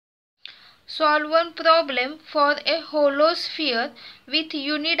Solve one problem for a hollow sphere with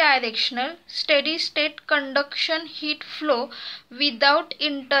unidirectional steady-state conduction heat flow without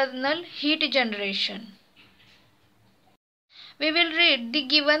internal heat generation. We will read the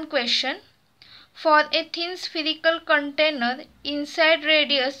given question. For a thin spherical container, inside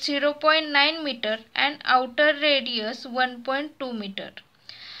radius 0.9 meter and outer radius 1.2 meter.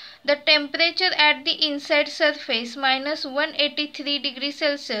 The temperature at the inside surface minus 183 degrees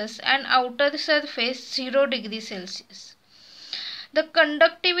Celsius and outer surface 0 degrees Celsius. The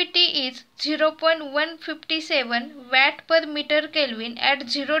conductivity is 0.157 watt per meter Kelvin at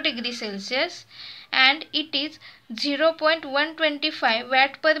 0 degrees Celsius and it is 0.125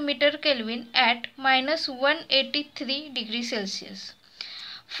 watt per meter Kelvin at minus 183 degrees Celsius.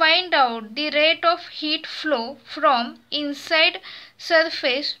 Find out the rate of heat flow from inside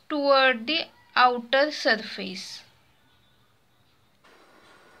surface toward the outer surface.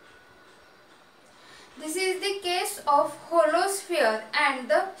 This is the case of hollow sphere and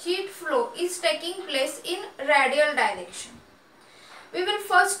the heat flow is taking place in radial direction. We will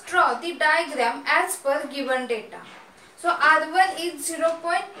first draw the diagram as per given data. So R1 is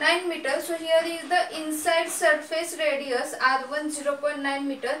 0.9 meter. So here is the inside surface radius R1 0.9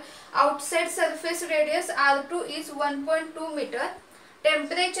 meter. Outside surface radius R2 is 1.2 meter.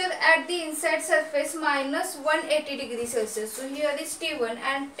 Temperature at the inside surface minus 180 degrees Celsius. So here is T1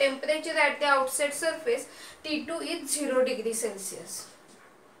 and temperature at the outside surface T2 is 0 degrees Celsius.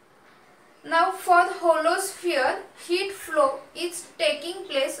 Now for hollow sphere, heat flow is taking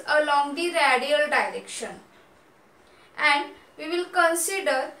place along the radial direction. And we will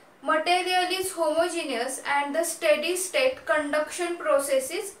consider material is homogeneous and the steady state conduction process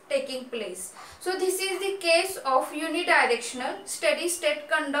is taking place. So this is the case of unidirectional steady state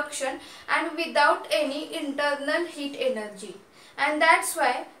conduction and without any internal heat energy. And that's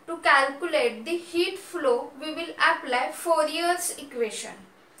why to calculate the heat flow we will apply Fourier's equation.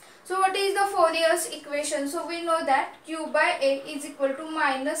 So what is the Fourier's equation? So we know that Q by A is equal to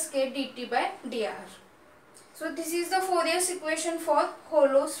minus K dt by dr. So this is the Fourier's equation for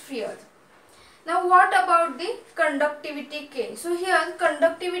hollow sphere. Now what about the conductivity K? So here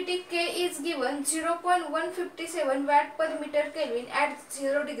conductivity K is given 0.157 watt per meter Kelvin at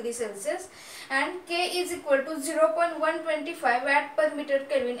 0 degrees Celsius and K is equal to 0.125 watt per meter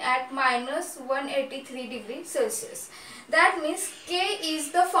Kelvin at minus 183 degrees Celsius. That means K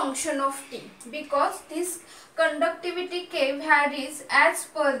is the function of T because this conductivity K varies as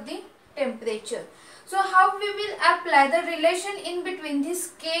per the temperature. So how we will apply the relation in between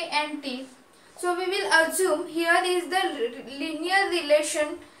this K and T? So we will assume here is the linear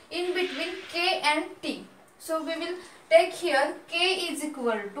relation in between K and T. So we will take here K is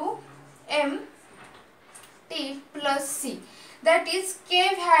equal to M T plus C. That is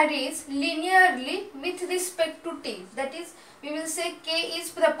K varies linearly with respect to T. That is we will say K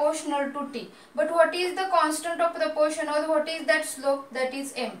is proportional to T. But what is the constant of proportion or what is that slope? That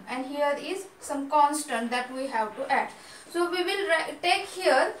is M. And here is some constant that we have to add. So we will take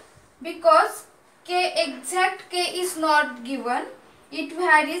here because exact K is not given. It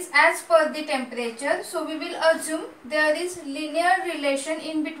varies as per the temperature. So we will assume there is linear relation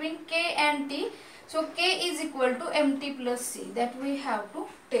in between K and T. So K is equal to Mt plus C that we have to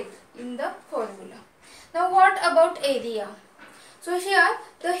take in the formula. Now what about area? So here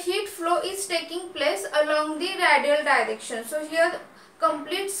the heat flow is taking place along the radial direction. So here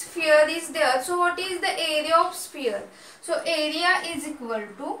complete sphere is there. So what is the area of sphere? So area is equal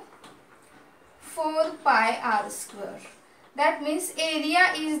to 4 pi r square. That means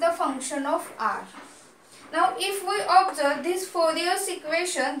area is the function of r. Now if we observe this Fourier's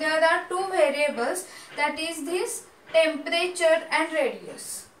equation, there are two variables, that is this temperature and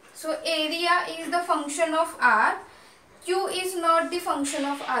radius. So area is the function of r, Q is not the function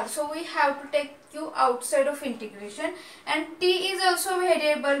of r. So we have to take Q outside of integration, and T is also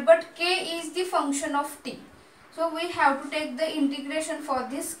variable but K is the function of T. So we have to take the integration for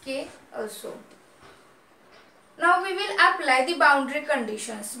this K also. Now we will apply the boundary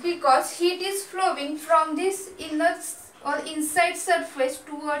conditions because heat is flowing from this inner or inside surface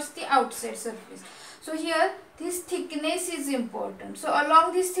towards the outside surface. So here this thickness is important. So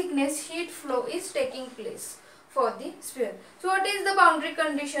along this thickness heat flow is taking place for the sphere. So what is the boundary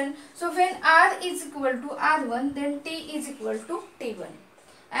condition? So when R is equal to R1 then T is equal to T1.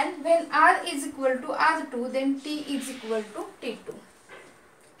 And when R is equal to R2 then T is equal to T2.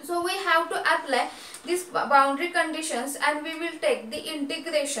 So we have to apply these boundary conditions and we will take the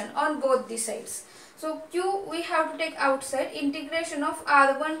integration on both the sides. So Q we have to take outside, integration of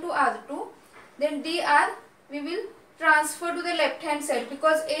R1 to R2, then dr we will transfer to the left hand side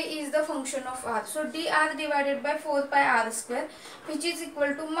because A is the function of R. So dr divided by 4 pi r square, which is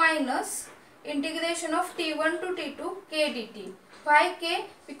equal to minus integration of t1 to t2 k dt. Why k?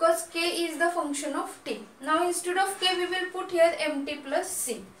 Because k is the function of t. Now instead of k we will put here mt plus c.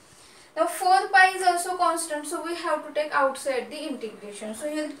 Now 4 pi is also constant, so we have to take outside the integration. So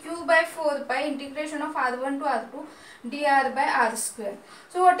here q by 4 pi integration of r1 to r2 dr by r square.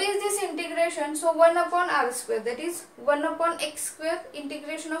 So what is this integration? So 1 upon r square, that is 1 upon x square.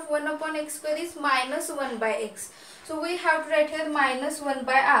 Integration of 1 upon x square is minus 1 by x. So we have to write here minus 1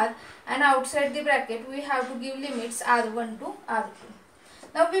 by r, and outside the bracket we have to give limits r1 to r2.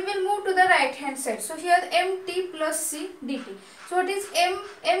 Now we will move to the right hand side. So here mt plus c dt. So it is m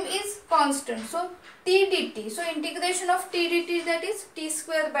is constant. So t dt. So integration of t dt, that is t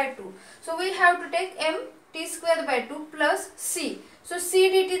square by 2. So we have to take m t square by 2 plus c. So c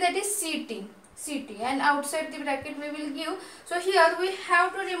dt, that is ct, and outside the bracket we will give. So here we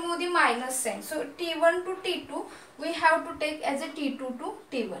have to remove the minus sign. So t1 to t2 we have to take as a t2 to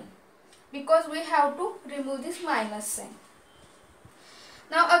t1 because we have to remove this minus sign.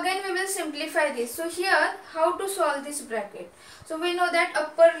 Now again we will simplify this. So here how to solve this bracket? So we know that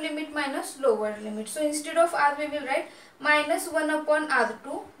upper limit minus lower limit. So instead of r we will write minus 1 upon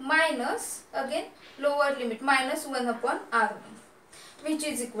r2 minus again lower limit minus 1 upon r1, which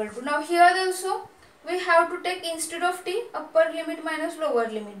is equal to, now here also we have to take instead of t upper limit minus lower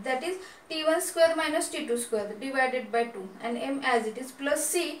limit, that is t1 square minus t2 square divided by 2, and m as it is plus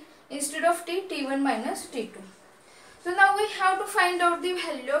c instead of t t1 minus t2. So now we have to find out the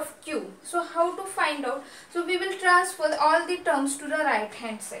value of q. So how to find out? So we will transfer all the terms to the right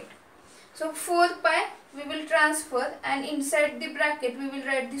hand side. So 4 pi we will transfer, and inside the bracket we will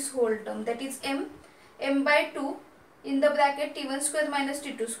write this whole term, that is m by 2 in the bracket t1 square minus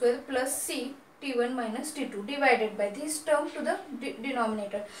t2 square plus c t1 minus t2 divided by this term to the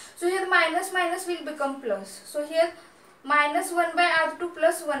denominator. So here minus minus will become plus. So here minus 1 by r2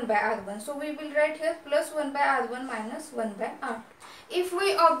 plus 1 by r1. So we will write here plus 1 by r1 minus 1 by r2. If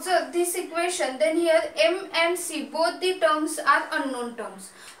we observe this equation, then here m and c, both the terms are unknown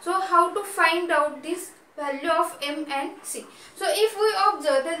terms. So how to find out this value of m and c? So if we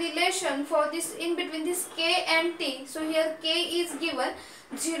observe the relation for this in between this k and t, so here k is given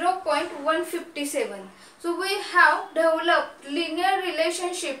 0.157. So we have developed linear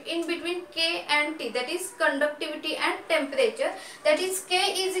relationship in between k and t, that is conductivity and temperature, that is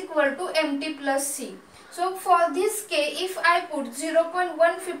k is equal to mt plus c. So for this k, if I put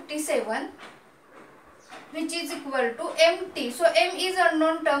 0.157 which is equal to mt, so m is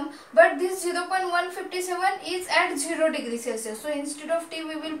unknown term, but this 0.157 is at 0 degrees Celsius. So instead of t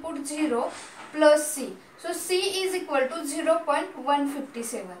we will put 0 plus c. So c is equal to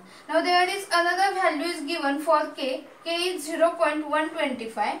 0.157. Now there is another value is given for k. K is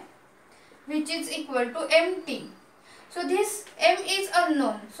 0.125 which is equal to mt. So this m is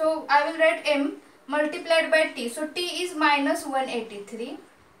unknown. So I will write m multiplied by t. So t is minus 183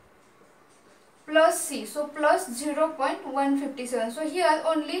 plus c. So plus 0.157. So here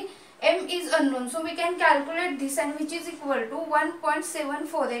only m is unknown. So we can calculate this, and which is equal to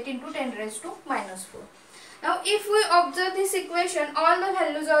 1.748 into 10 raised to minus 4. Now if we observe this equation, all the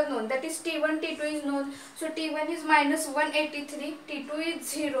values are known, that is t1, t2 is known. So t1 is minus 183, t2 is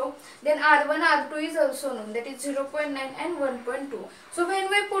 0, then r1, r2 is also known, that is 0.9 and 1.2. So when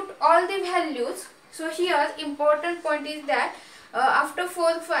we put all the values, so here important point is that after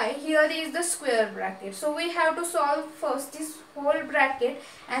 4 5 here is the square bracket. So we have to solve first this whole bracket,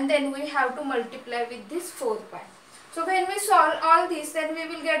 and then we have to multiply with this 4 pi. So when we solve all this, then we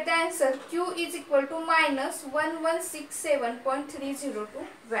will get the answer q is equal to minus 1167.302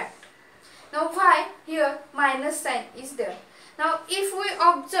 watt. Now why here minus sign is there? Now if we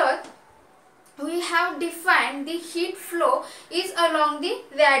observe, we have defined the heat flow is along the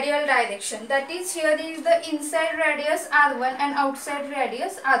radial direction, that is here is the inside radius r1 and outside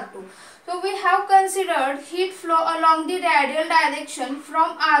radius r2. So we have considered heat flow along the radial direction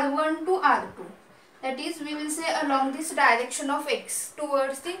from r1 to r2. That is, we will say along this direction of x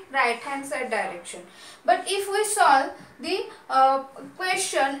towards the right hand side direction. But if we solve the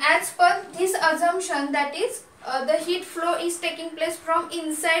question as per this assumption, that is the heat flow is taking place from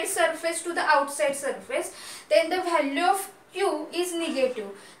inside surface to the outside surface, then the value of q is negative.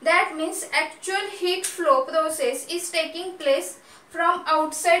 That means actual heat flow process is taking place from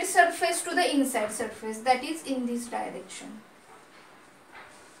outside surface to the inside surface, that is in this direction.